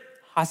endured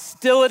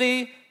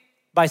hostility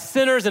by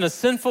sinners in a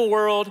sinful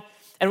world.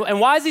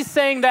 And why is he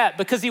saying that?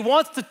 Because he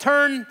wants to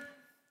turn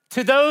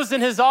to those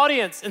in his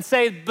audience and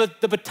say, but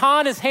the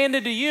baton is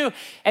handed to you.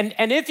 And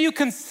if you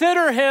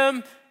consider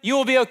him, you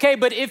will be okay.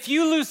 But if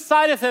you lose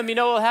sight of him, you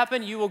know what will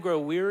happen? You will grow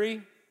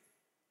weary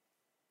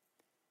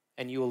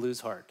and you will lose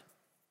heart.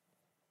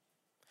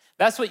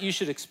 That's what you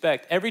should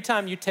expect. Every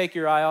time you take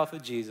your eye off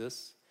of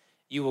Jesus,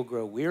 you will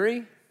grow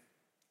weary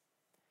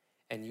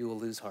and you will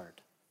lose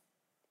heart.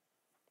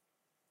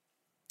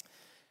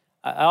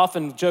 I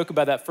often joke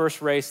about that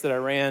first race that I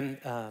ran.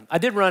 I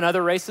did run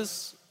other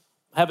races.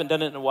 I haven't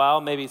done it in a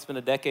while. Maybe it's been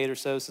a decade or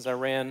so since I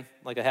ran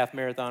like a half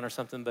marathon or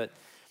something. But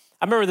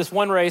I remember this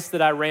one race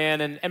that I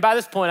ran. And by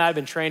this point, I had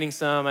been training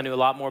some. I knew a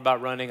lot more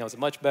about running. I was a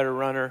much better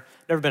runner.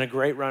 Never been a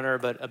great runner,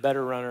 but a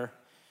better runner.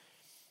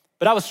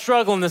 But I was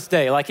struggling this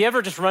day. Like, you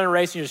ever just run a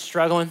race and you're just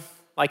struggling?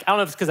 Like, I don't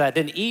know if it's because I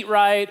didn't eat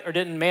right or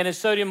didn't manage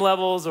sodium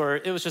levels or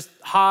it was just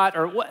hot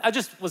or what. I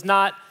just was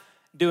not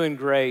doing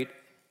great.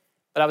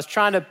 But I was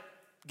trying to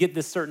get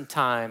this certain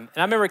time.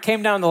 And I remember it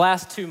came down the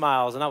last 2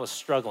 miles and I was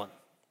struggling.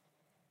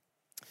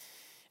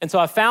 And so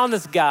I found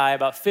this guy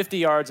about 50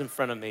 yards in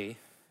front of me.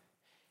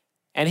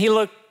 And he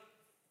looked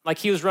like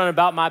he was running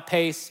about my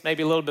pace,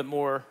 maybe a little bit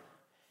more.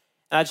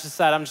 And I just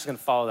decided I'm just going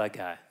to follow that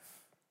guy.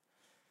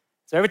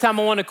 So every time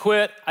I want to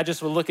quit, I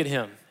just would look at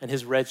him and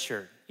his red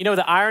shirt. You know,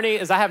 the irony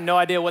is I have no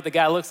idea what the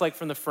guy looks like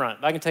from the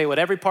front, but I can tell you what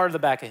every part of the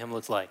back of him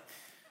looks like.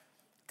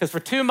 Because for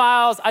 2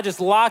 miles, I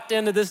just locked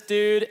into this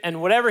dude, and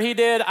whatever he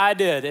did, I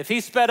did. If he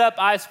sped up,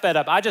 I sped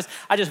up. I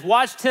just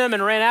watched him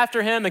and ran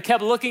after him and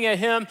kept looking at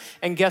him,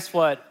 and guess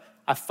what?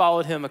 I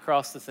followed him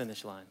across the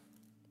finish line.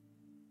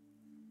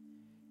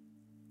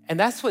 And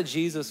that's what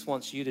Jesus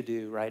wants you to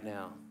do right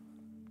now.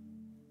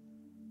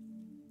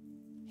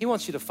 He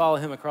wants you to follow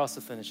him across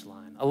the finish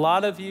line. A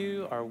lot of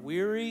you are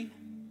weary,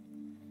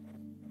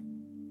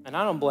 and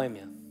I don't blame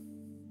you.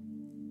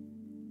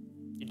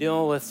 You're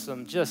dealing with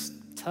some just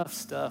tough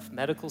stuff,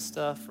 medical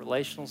stuff,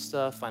 relational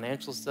stuff,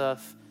 financial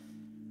stuff.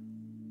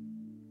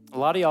 A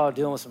lot of y'all are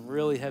dealing with some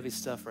really heavy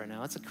stuff right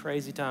now. It's a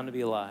crazy time to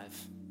be alive.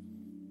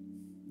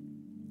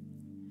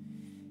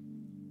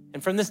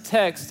 And from this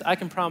text, I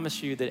can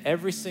promise you that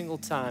every single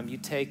time you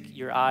take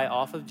your eye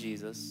off of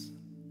Jesus,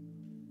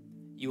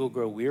 you will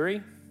grow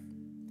weary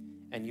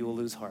and you will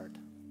lose heart.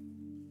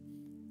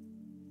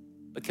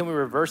 But can we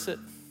reverse it?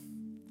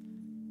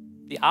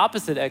 The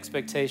opposite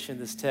expectation in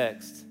this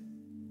text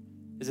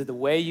is that the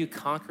way you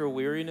conquer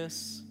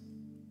weariness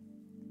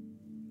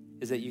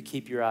is that you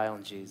keep your eye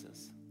on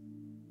Jesus.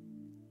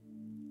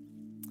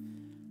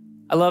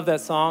 I love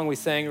that song we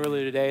sang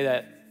earlier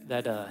today,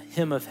 that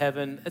Hymn of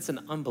Heaven. It's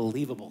an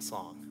unbelievable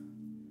song.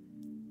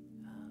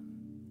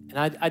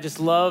 And I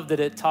just love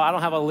that I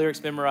don't have all the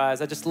lyrics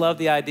memorized. I just love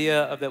the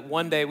idea of that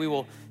one day we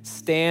will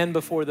stand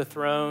before the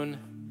throne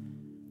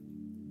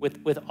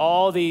with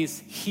all these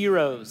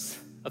heroes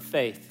of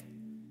faith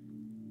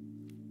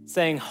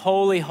saying,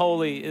 "Holy,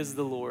 holy is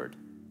the Lord."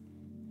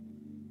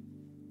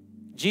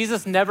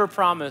 Jesus never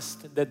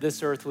promised that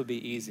this earth would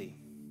be easy.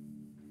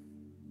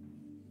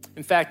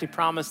 In fact, he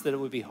promised that it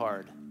would be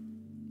hard.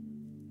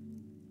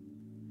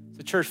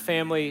 So church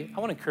family, I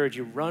want to encourage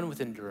you, run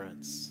with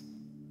endurance,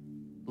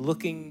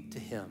 looking to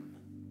him,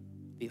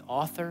 the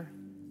author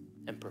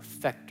and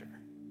perfecter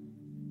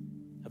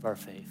of our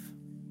faith.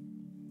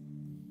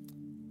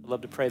 I'd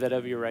love to pray that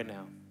over you right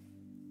now.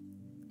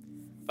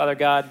 Father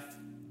God,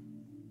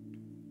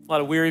 a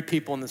lot of weary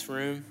people in this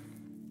room.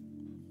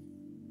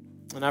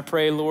 And I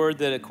pray, Lord,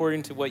 that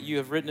according to what you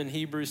have written in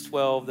Hebrews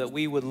 12, that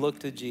we would look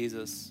to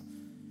Jesus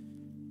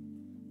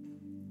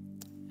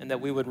and that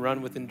we would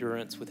run with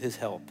endurance with his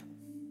help.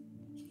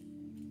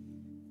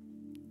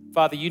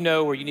 Father, you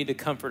know where you need to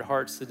comfort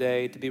hearts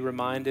today, to be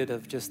reminded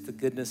of just the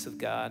goodness of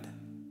God.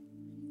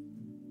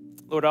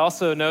 Lord, I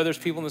also know there's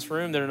people in this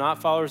room that are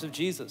not followers of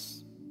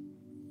Jesus.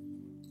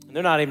 And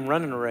they're not even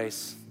running a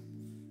race.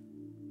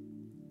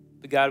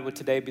 But God, would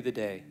today be the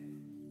day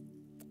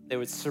they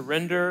would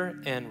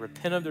surrender and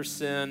repent of their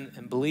sin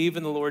and believe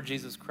in the Lord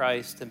Jesus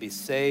Christ and be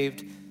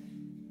saved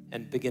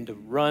and begin to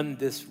run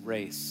this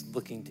race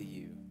looking to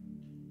you.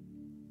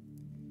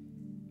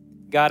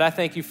 God, I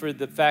thank you for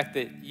the fact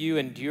that you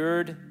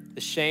endured the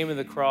shame of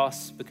the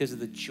cross because of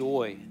the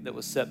joy that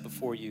was set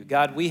before you.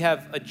 God, we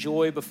have a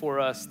joy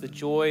before us, the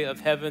joy of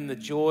heaven, the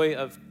joy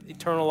of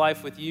eternal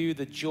life with you,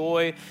 the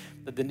joy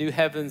of the new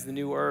heavens, the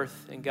new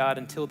earth. And God,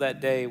 until that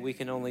day, we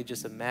can only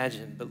just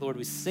imagine. But Lord,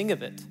 we sing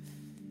of it.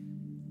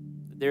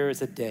 There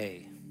is a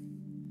day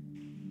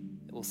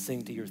that will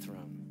sing to your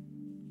throne.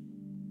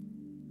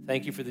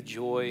 Thank you for the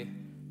joy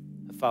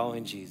of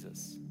following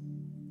Jesus.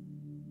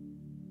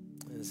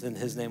 It's in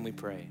his name we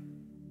pray.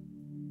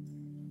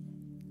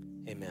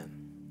 Amen.